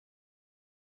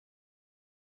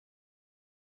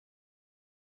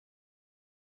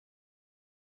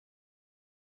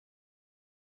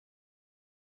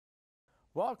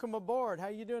Welcome aboard. How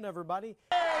you doing, everybody?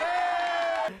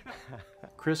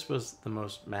 Chris was the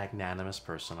most magnanimous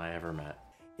person I ever met.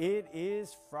 It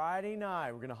is Friday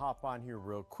night. We're going to hop on here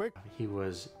real quick. He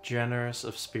was generous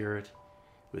of spirit.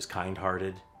 He was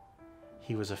kind-hearted.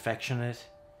 He was affectionate.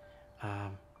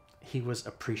 He was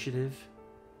appreciative.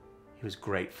 He was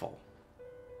grateful.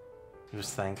 He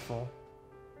was thankful.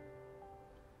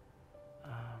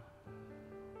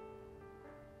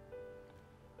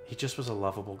 He just was a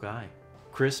lovable guy.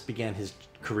 Chris began his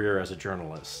career as a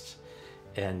journalist,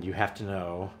 and you have to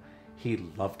know he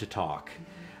loved to talk.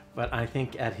 But I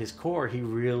think at his core, he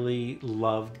really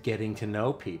loved getting to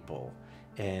know people,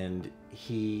 and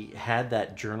he had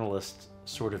that journalist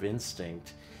sort of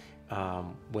instinct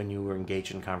when you were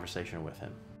engaged in conversation with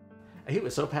him. He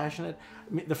was so passionate.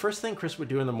 I mean, the first thing Chris would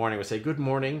do in the morning was say, "Good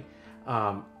morning."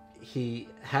 He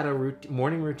had a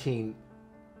morning routine,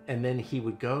 and then he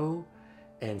would go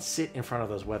and sit in front of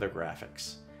those weather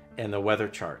graphics and the weather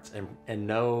charts and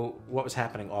know what was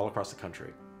happening all across the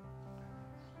country.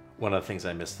 One of the things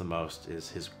I miss the most is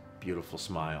his beautiful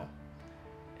smile.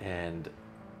 And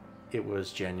it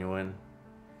was genuine.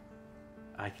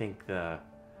 I think the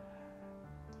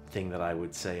thing that I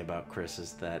would say about Chris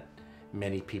is that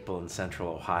many people in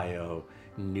Central Ohio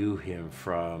knew him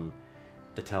from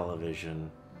the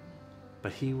television,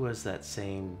 but he was that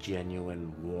same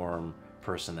genuine, warm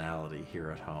personality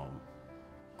here at home.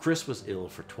 Chris was ill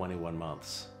for 21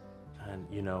 months. And,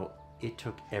 you know, it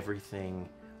took everything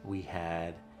we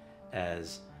had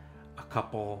as a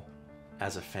couple,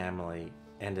 as a family,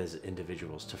 and as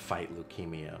individuals to fight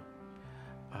leukemia.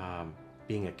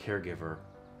 Being a caregiver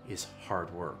is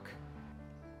hard work.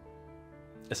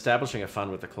 Establishing a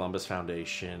fund with the Columbus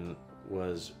Foundation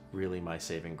was really my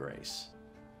saving grace.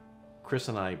 Chris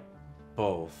and I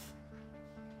both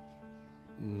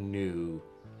knew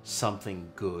something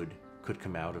good could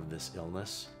come out of this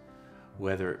illness,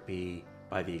 whether it be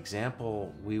by the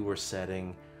example we were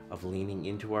setting of leaning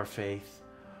into our faith,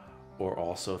 or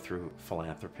also through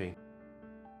philanthropy.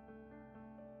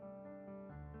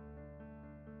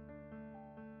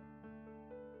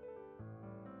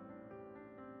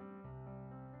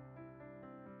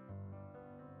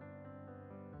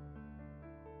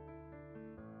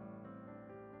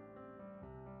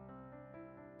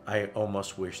 I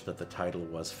almost wish that the title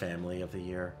was Family of the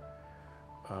Year.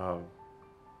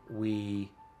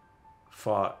 We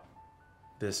fought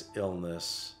this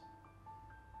illness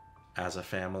as a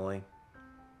family.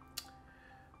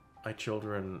 My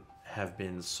children have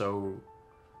been so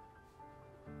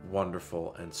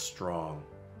wonderful and strong.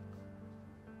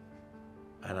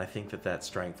 And I think that that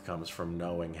strength comes from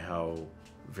knowing how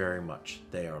very much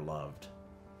they are loved.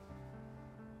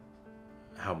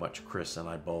 How much Chris and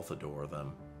I both adore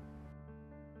them.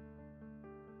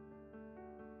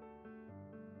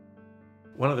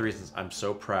 One of the reasons I'm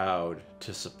so proud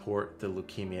to support the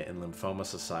Leukemia and Lymphoma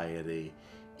Society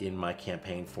in my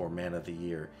campaign for Man of the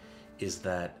Year is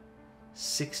that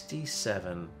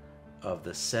 67 of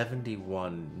the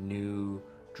 71 new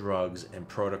drugs and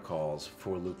protocols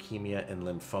for leukemia and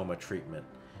lymphoma treatment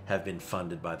have been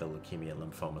funded by the Leukemia and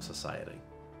Lymphoma Society.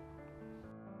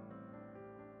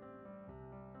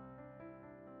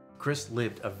 Chris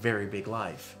lived a very big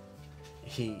life.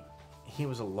 He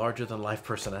was a larger-than-life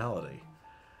personality.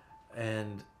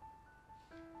 And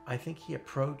I think he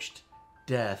approached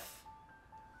death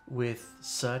with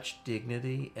such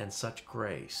dignity and such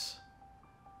grace.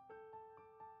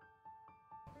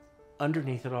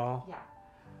 Underneath it all, yeah,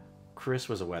 Chris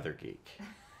was a weather geek.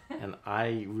 And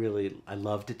I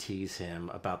love to tease him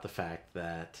about the fact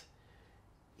that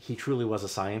he truly was a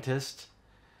scientist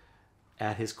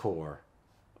at his core,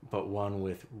 but one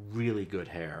with really good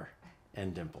hair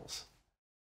and dimples.